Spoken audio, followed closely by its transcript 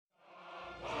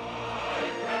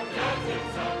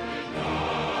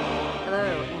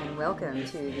Welcome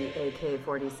to the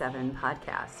AK-47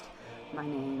 podcast. My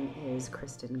name is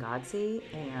Kristen Godsey,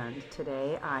 and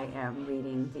today I am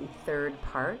reading the third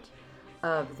part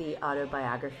of the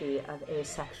autobiography of a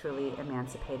sexually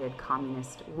emancipated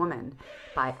communist woman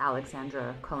by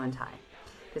Alexandra Kollontai.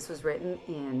 This was written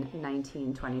in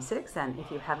 1926, and if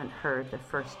you haven't heard the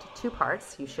first two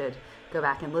parts, you should go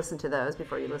back and listen to those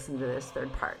before you listen to this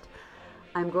third part.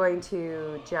 I'm going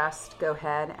to just go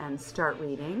ahead and start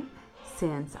reading,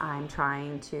 since I'm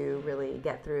trying to really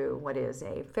get through what is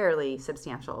a fairly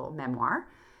substantial memoir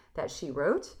that she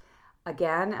wrote.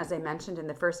 Again, as I mentioned in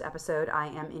the first episode, I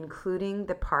am including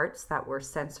the parts that were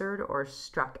censored or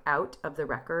struck out of the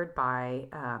record by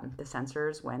the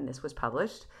censors when this was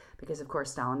published, because of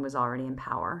course Stalin was already in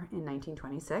power in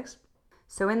 1926.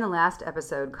 So in the last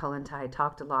episode, Kollontai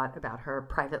talked a lot about her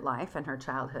private life and her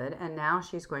childhood, and now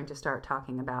she's going to start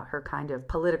talking about her kind of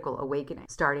political awakening,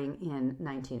 starting in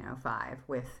 1905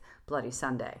 with Bloody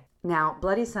Sunday. Now,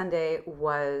 Bloody Sunday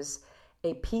was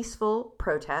a peaceful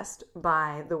protest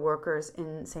by the workers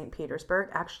in St. Petersburg,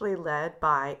 actually led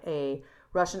by a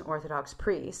Russian Orthodox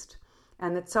priest.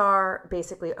 And the Tsar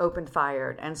basically opened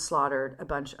fire and slaughtered a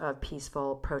bunch of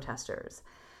peaceful protesters.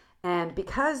 And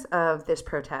because of this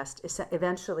protest,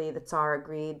 eventually the Tsar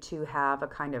agreed to have a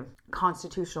kind of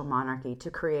constitutional monarchy, to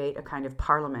create a kind of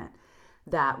parliament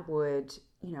that would,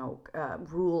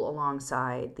 rule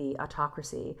alongside the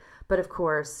autocracy. But of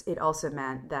course, it also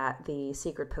meant that the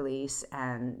secret police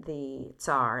and the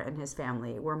Tsar and his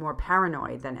family were more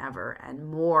paranoid than ever and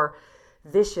more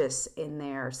vicious in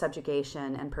their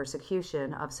subjugation and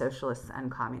persecution of socialists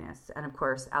and communists. And of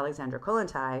course, Alexandra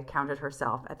Kollontai counted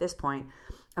herself at this point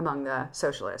among the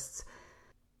socialists.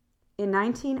 In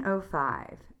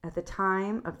 1905, at the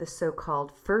time of the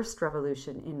so-called First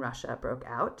Revolution in Russia broke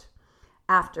out,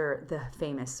 after the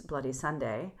famous Bloody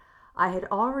Sunday, I had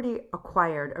already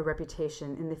acquired a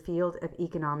reputation in the field of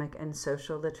economic and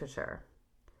social literature.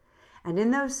 And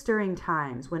in those stirring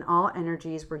times, when all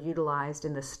energies were utilized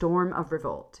in the storm of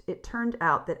revolt, it turned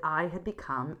out that I had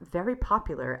become very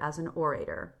popular as an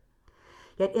orator.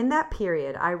 Yet in that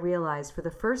period, I realized for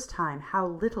the first time how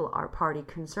little our party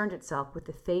concerned itself with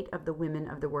the fate of the women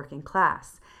of the working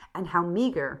class, and how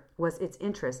meager was its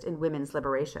interest in women's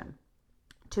liberation.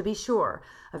 To be sure,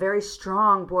 a very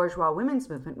strong bourgeois women's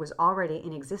movement was already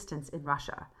in existence in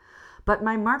Russia. But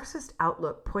my Marxist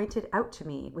outlook pointed out to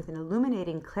me with an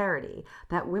illuminating clarity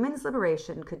that women's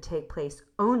liberation could take place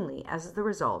only as the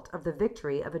result of the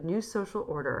victory of a new social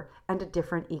order and a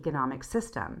different economic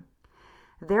system.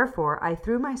 Therefore, I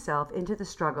threw myself into the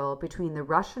struggle between the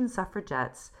Russian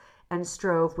suffragettes and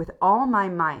strove with all my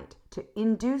might to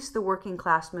induce the working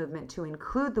class movement to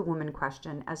include the woman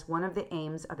question as one of the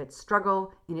aims of its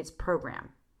struggle in its program.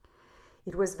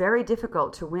 It was very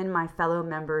difficult to win my fellow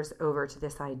members over to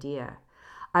this idea.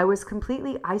 I was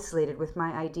completely isolated with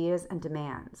my ideas and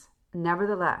demands.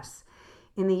 Nevertheless,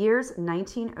 in the years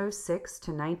 1906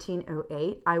 to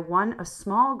 1908, I won a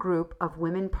small group of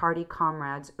women party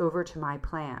comrades over to my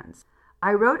plans.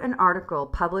 I wrote an article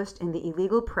published in the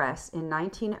illegal press in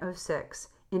 1906,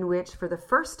 in which for the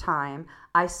first time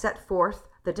I set forth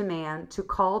the demand to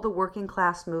call the working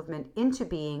class movement into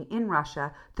being in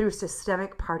Russia through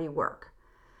systemic party work.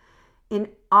 In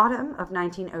autumn of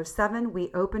 1907,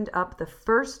 we opened up the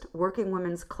first Working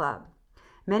Women's Club.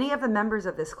 Many of the members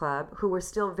of this club, who were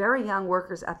still very young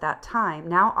workers at that time,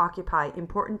 now occupy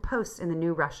important posts in the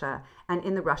new Russia and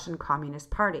in the Russian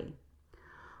Communist Party.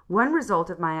 One result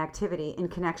of my activity in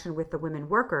connection with the women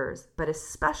workers, but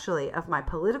especially of my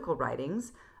political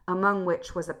writings, among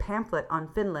which was a pamphlet on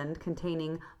Finland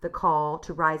containing the call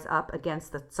to rise up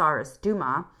against the Tsarist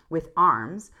Duma with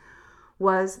arms,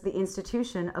 was the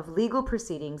institution of legal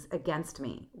proceedings against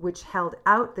me, which held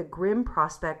out the grim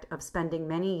prospect of spending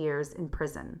many years in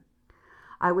prison.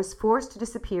 I was forced to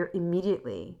disappear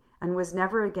immediately and was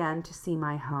never again to see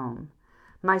my home.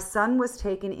 My son was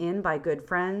taken in by good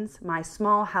friends, my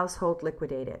small household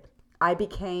liquidated. I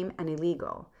became an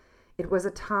illegal. It was a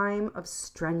time of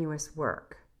strenuous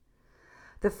work.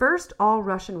 The first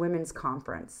All-Russian Women's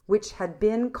Conference, which had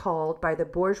been called by the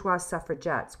bourgeois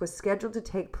suffragettes, was scheduled to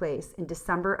take place in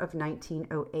December of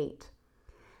 1908.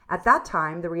 At that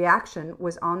time, the reaction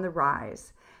was on the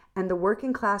rise, and the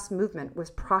working class movement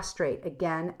was prostrate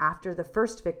again after the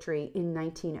first victory in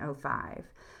 1905.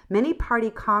 Many party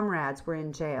comrades were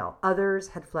in jail, others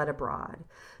had fled abroad.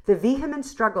 The vehement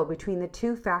struggle between the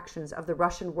two factions of the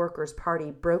Russian Workers'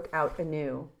 Party broke out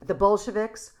anew. The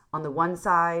Bolsheviks on the one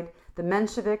side, the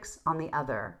Mensheviks on the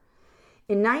other.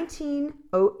 In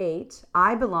 1908,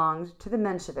 I belonged to the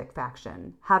Menshevik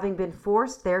faction, having been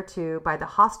forced thereto by the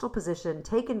hostile position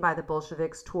taken by the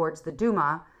Bolsheviks towards the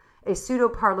Duma a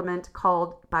pseudo-parliament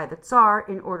called by the Tsar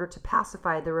in order to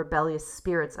pacify the rebellious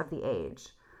spirits of the age.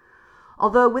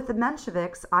 Although with the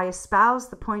Mensheviks, I espoused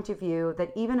the point of view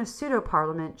that even a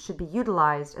pseudo-parliament should be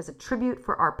utilized as a tribute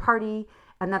for our party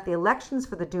and that the elections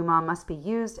for the Duma must be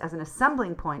used as an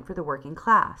assembling point for the working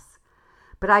class.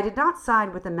 But I did not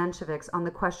side with the Mensheviks on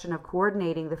the question of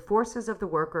coordinating the forces of the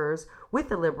workers with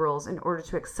the liberals in order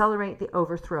to accelerate the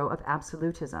overthrow of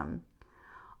absolutism.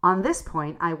 On this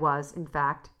point, I was, in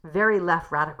fact, very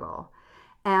left radical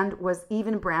and was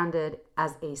even branded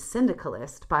as a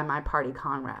syndicalist by my party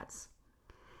comrades.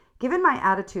 Given my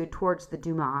attitude towards the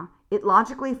Duma, it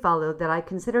logically followed that I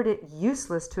considered it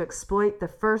useless to exploit the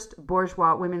first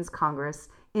bourgeois women's congress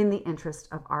in the interest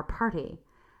of our party.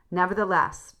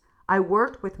 Nevertheless, I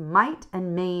worked with might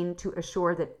and main to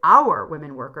assure that our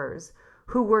women workers,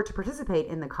 who were to participate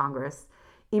in the congress,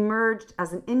 emerged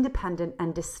as an independent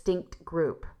and distinct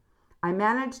group. I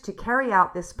managed to carry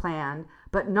out this plan,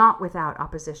 but not without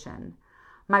opposition.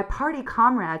 My party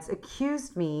comrades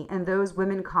accused me and those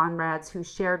women comrades who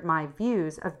shared my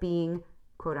views of being,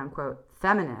 quote-unquote,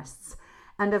 feminists,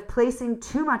 and of placing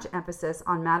too much emphasis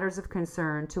on matters of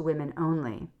concern to women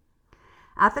only.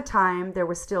 At the time, there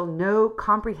was still no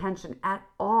comprehension at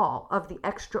all of the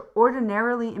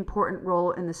extraordinarily important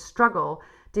role in the struggle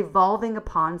devolving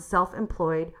upon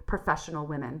self-employed professional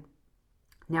women.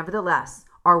 Nevertheless,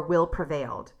 our will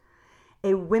prevailed.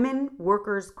 A women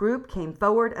workers group came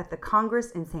forward at the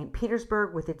Congress in St.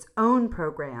 Petersburg with its own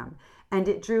program, and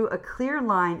it drew a clear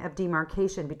line of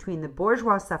demarcation between the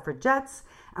bourgeois suffragettes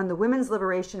and the women's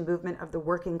liberation movement of the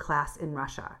working class in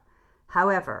Russia.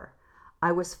 However,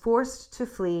 I was forced to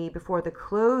flee before the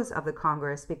close of the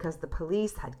Congress because the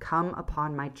police had come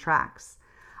upon my tracks.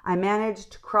 I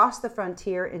managed to cross the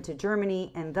frontier into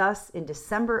Germany, and thus in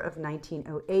December of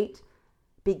 1908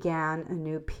 began a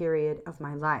new period of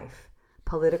my life.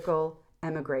 Political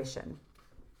emigration.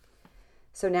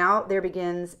 So now there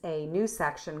begins a new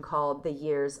section called The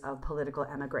Years of Political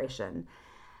Emigration.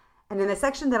 And in the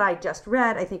section that I just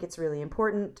read, I think it's really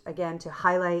important, again, to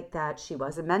highlight that she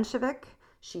was a Menshevik.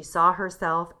 She saw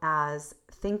herself as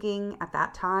thinking at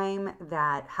that time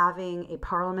that having a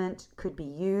parliament could be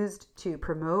used to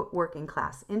promote working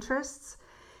class interests,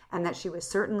 and that she was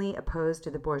certainly opposed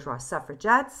to the bourgeois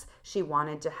suffragettes. She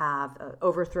wanted to have an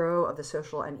overthrow of the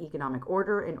social and economic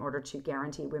order in order to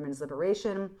guarantee women's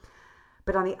liberation.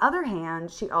 But on the other hand,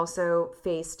 she also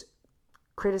faced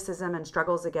criticism and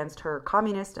struggles against her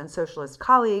communist and socialist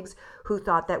colleagues who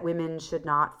thought that women should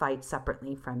not fight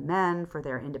separately from men for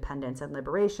their independence and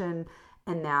liberation,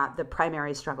 and that the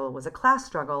primary struggle was a class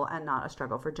struggle and not a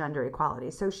struggle for gender equality.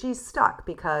 So she's stuck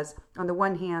because on the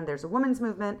one hand, there's a women's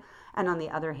movement, and on the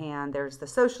other hand, there's the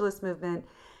socialist movement.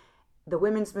 The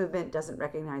women's movement doesn't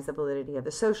recognize the validity of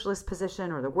the socialist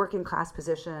position or the working class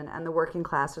position, and the working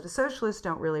class or the socialists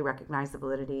don't really recognize the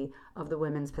validity of the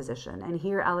women's position. And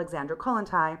here Alexandra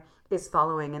Kollontai is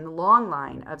following in the long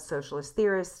line of socialist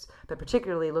theorists, but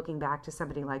particularly looking back to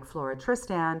somebody like Flora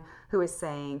Tristan, who is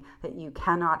saying that you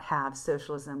cannot have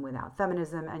socialism without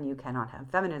feminism, and you cannot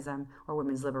have feminism or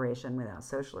women's liberation without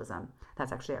socialism.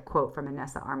 That's actually a quote from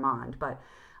Inessa Armand, but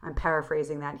I'm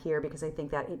paraphrasing that here because I think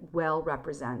that it well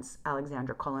represents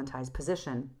Alexandra Kollontai's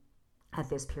position at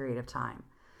this period of time.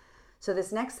 So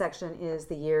this next section is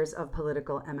the years of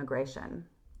political emigration.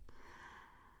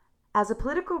 As a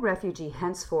political refugee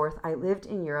henceforth, I lived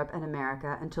in Europe and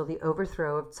America until the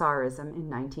overthrow of Tsarism in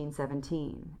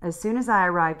 1917. As soon as I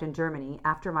arrived in Germany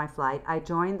after my flight, I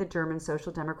joined the German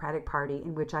Social Democratic Party,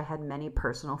 in which I had many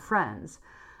personal friends,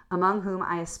 among whom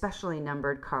I especially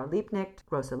numbered Karl Liebknecht,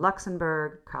 Rosa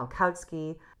Luxemburg, Karl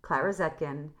Kautsky, Clara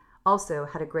Zetkin, also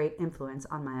had a great influence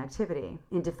on my activity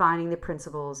in defining the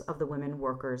principles of the women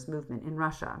workers' movement in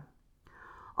Russia.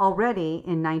 Already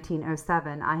in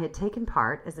 1907, I had taken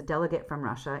part as a delegate from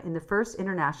Russia in the first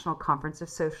International Conference of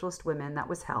Socialist Women that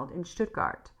was held in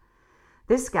Stuttgart.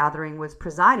 This gathering was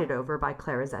presided over by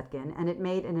Clara Zetkin, and it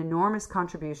made an enormous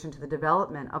contribution to the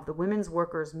development of the women's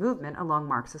workers' movement along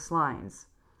Marxist lines.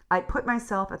 I put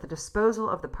myself at the disposal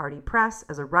of the party press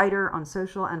as a writer on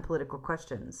social and political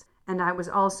questions, and I was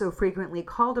also frequently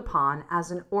called upon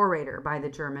as an orator by the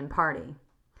German party.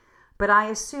 But I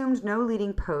assumed no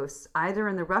leading posts either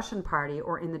in the Russian party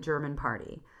or in the German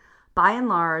party. By and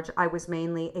large, I was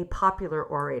mainly a popular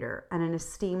orator and an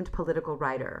esteemed political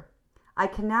writer. I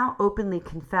can now openly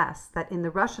confess that in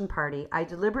the Russian party, I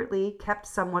deliberately kept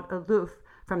somewhat aloof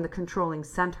from the controlling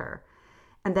center,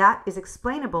 and that is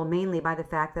explainable mainly by the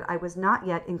fact that I was not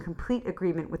yet in complete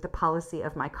agreement with the policy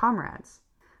of my comrades.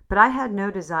 But I had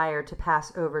no desire to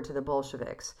pass over to the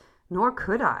Bolsheviks. nor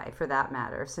could I, for that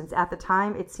matter, since at the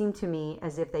time it seemed to me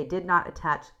as if they did not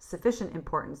attach sufficient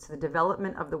importance to the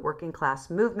development of the working class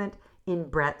movement in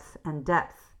breadth and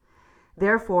depth.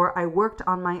 Therefore, I worked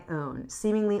on my own,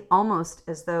 seemingly almost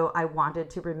as though I wanted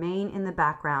to remain in the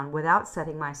background without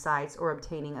setting my sights or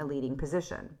obtaining a leading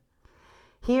position.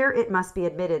 Here it must be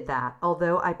admitted that,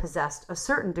 although I possessed a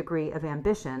certain degree of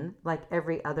ambition, like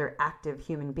every other active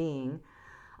human being,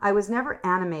 I was never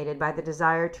animated by the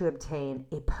desire to obtain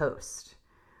a post.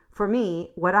 For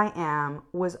me, what I am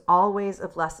was always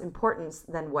of less importance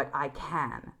than what I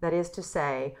can, that is to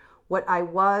say, what I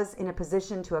was in a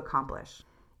position to accomplish.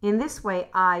 In this way,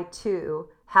 I, too,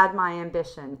 had my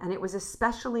ambition, and it was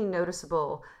especially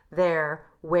noticeable there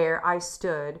where I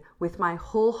stood with my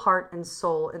whole heart and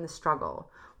soul in the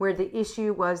struggle, where the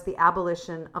issue was the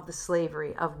abolition of the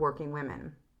slavery of working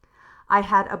women. I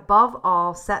had above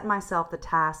all set myself the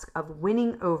task of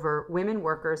winning over women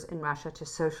workers in Russia to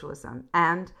socialism,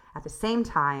 and at the same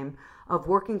time of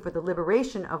working for the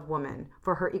liberation of woman,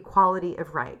 for her equality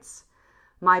of rights.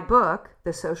 My book,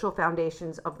 The Social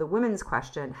Foundations of the Women's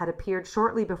Question, had appeared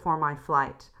shortly before my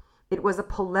flight. It was a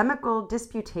polemical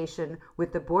disputation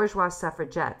with the bourgeois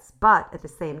suffragettes, but at the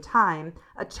same time,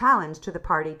 a challenge to the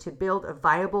party to build a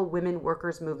viable women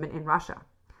workers' movement in Russia.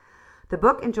 The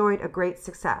book enjoyed a great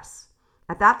success.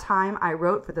 At that time, I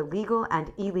wrote for the legal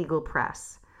and illegal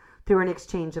press. Through an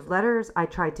exchange of letters, I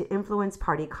tried to influence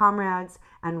party comrades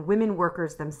and women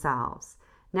workers themselves.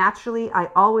 Naturally, I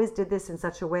always did this in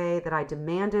such a way that I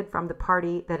demanded from the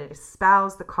party that it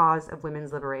espouse the cause of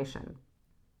women's liberation.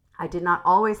 I did not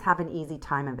always have an easy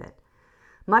time of it.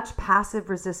 Much passive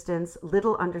resistance,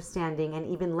 little understanding, and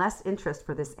even less interest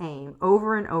for this aim,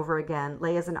 over and over again,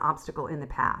 lay as an obstacle in the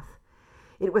path.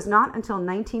 It was not until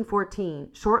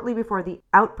 1914, shortly before the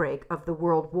outbreak of the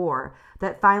World War,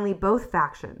 that finally both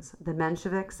factions, the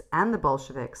Mensheviks and the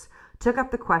Bolsheviks, took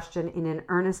up the question in an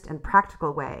earnest and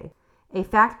practical way, a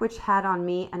fact which had on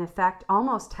me an effect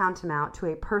almost tantamount to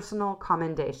a personal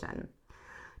commendation.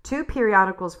 2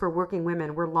 periodicals for working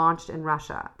women were launched in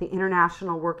Russia. The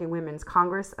International Working Women's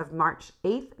Congress of March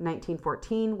 8,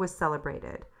 1914 was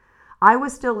celebrated. I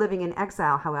was still living in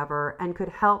exile, however, and could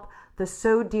help the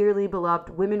so dearly beloved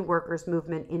women workers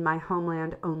movement in my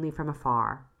homeland only from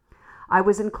afar. I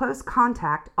was in close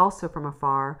contact, also from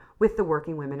afar, with the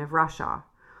working women of Russia.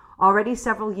 Already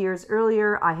several years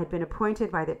earlier, I had been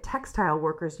appointed by the Textile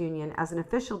Workers Union as an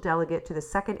official delegate to the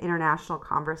Second International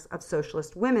Congress of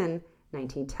Socialist Women,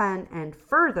 1910, and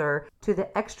further to the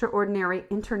Extraordinary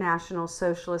International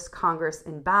Socialist Congress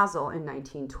in Basel in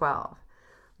 1912.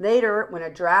 Later, when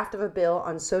a draft of a bill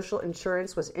on social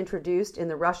insurance was introduced in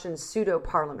the Russian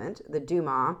pseudo-parliament, the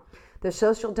Duma, the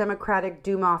Social Democratic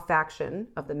Duma faction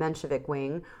of the Menshevik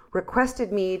wing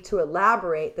requested me to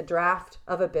elaborate the draft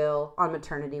of a bill on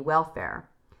maternity welfare.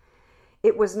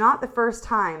 It was not the first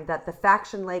time that the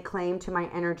faction laid claim to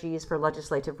my energies for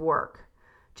legislative work.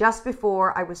 Just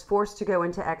before I was forced to go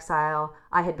into exile,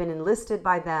 I had been enlisted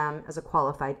by them as a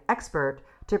qualified expert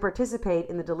to participate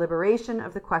in the deliberation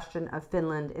of the question of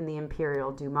Finland in the Imperial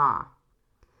Duma.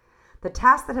 The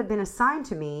task that had been assigned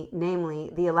to me,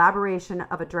 namely the elaboration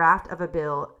of a draft of a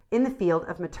bill in the field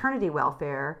of maternity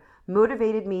welfare,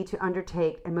 motivated me to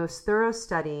undertake a most thorough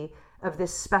study of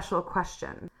this special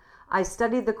question. I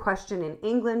studied the question in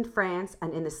England, France,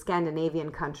 and in the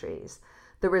Scandinavian countries.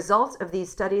 The result of these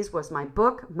studies was my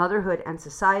book, Motherhood and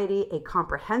Society, a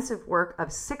comprehensive work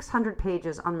of 600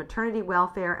 pages on maternity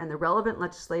welfare and the relevant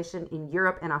legislation in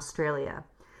Europe and Australia.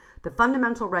 The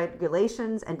fundamental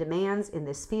regulations and demands in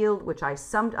this field, which I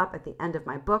summed up at the end of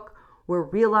my book, were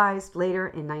realized later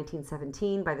in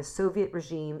 1917 by the Soviet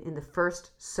regime in the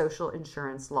first social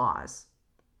insurance laws.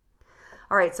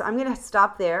 All right, so I'm going to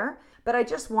stop there, but I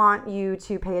just want you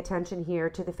to pay attention here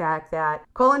to the fact that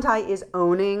Kollontai is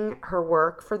owning her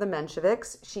work for the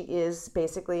Mensheviks. She is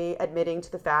basically admitting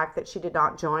to the fact that she did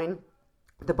not join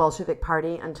the Bolshevik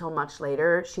Party until much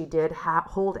later. She did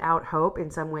hold out hope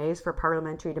in some ways for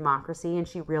parliamentary democracy, and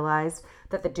she realized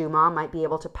that the Duma might be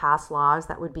able to pass laws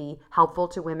that would be helpful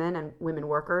to women and women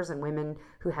workers and women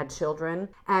who had children.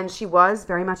 And she was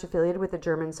very much affiliated with the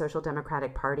German Social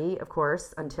Democratic Party, of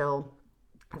course, until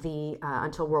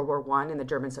World War I, and the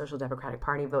German Social Democratic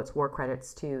Party votes war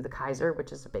credits to the Kaiser,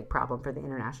 which is a big problem for the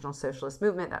international socialist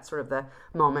movement. That's sort of the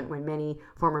moment when many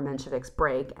former Mensheviks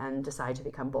break and decide to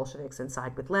become Bolsheviks and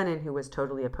side with Lenin, who was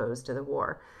totally opposed to the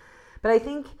war. But I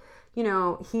think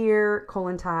Here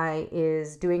Kollontai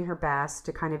is doing her best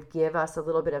to kind of give us a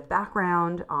little bit of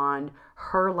background on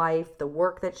her life, the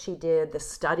work that she did, the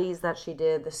studies that she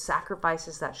did, the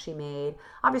sacrifices that she made.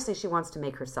 Obviously, she wants to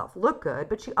make herself look good,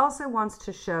 but she also wants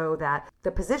to show that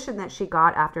the position that she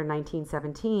got after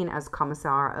 1917 as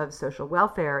Commissar of Social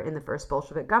Welfare in the first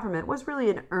Bolshevik government was really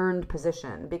an earned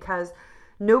position, because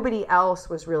nobody else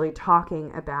was really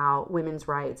talking about women's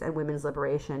rights and women's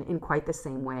liberation in quite the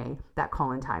same way that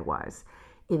Kollontai was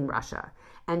in Russia.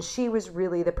 And she was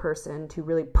really the person to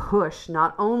really push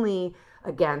not only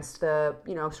against the,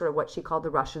 sort of what she called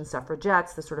the Russian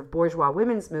suffragettes, the sort of bourgeois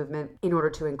women's movement, in order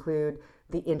to include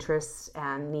the interests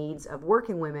and needs of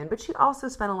working women, but she also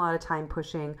spent a lot of time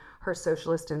pushing her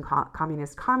socialist and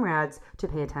communist comrades to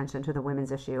pay attention to the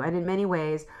women's issue. And in many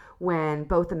ways, when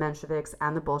both the Mensheviks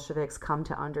and the Bolsheviks come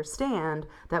to understand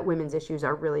that women's issues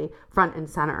are really front and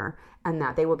center, and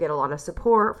that they will get a lot of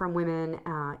support from women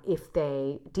if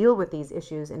they deal with these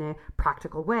issues in a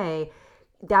practical way,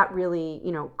 that really,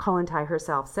 Kollontai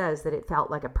herself says that it felt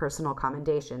like a personal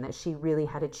commendation, that she really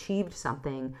had achieved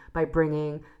something by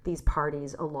bringing these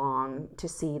parties along to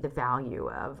see the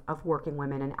value of working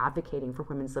women and advocating for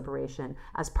women's liberation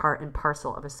as part and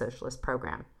parcel of a socialist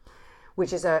program,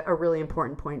 which is a really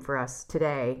important point for us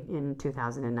today in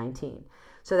 2019.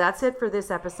 So that's it for this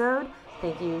episode.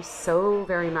 Thank you so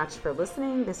very much for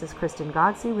listening. This is Kristen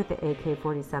Godsey with the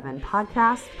AK-47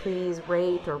 podcast. Please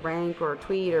rate or rank or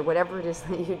tweet or whatever it is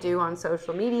that you do on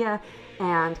social media,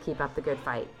 and keep up the good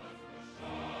fight.